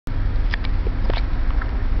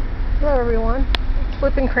Hello everyone,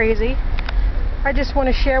 flipping crazy. I just want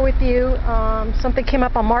to share with you something came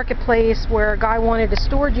up on Marketplace where a guy wanted a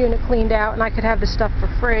storage unit cleaned out and I could have the stuff for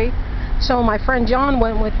free. So my friend John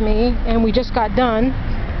went with me and we just got done.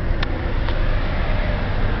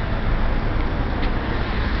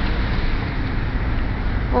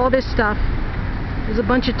 All this stuff. There's a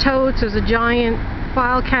bunch of totes, there's a giant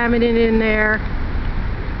file cabinet in there.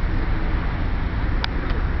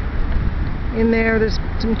 In there, there's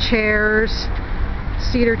some chairs,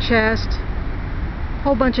 cedar chest,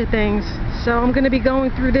 whole bunch of things. So I'm going to be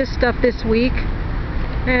going through this stuff this week,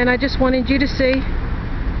 and I just wanted you to see.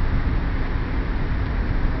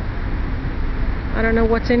 I don't know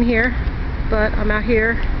what's in here, but I'm out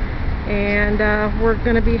here, and we're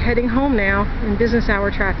going to be heading home now in business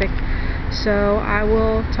hour traffic. So I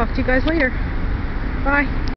will talk to you guys later. Bye.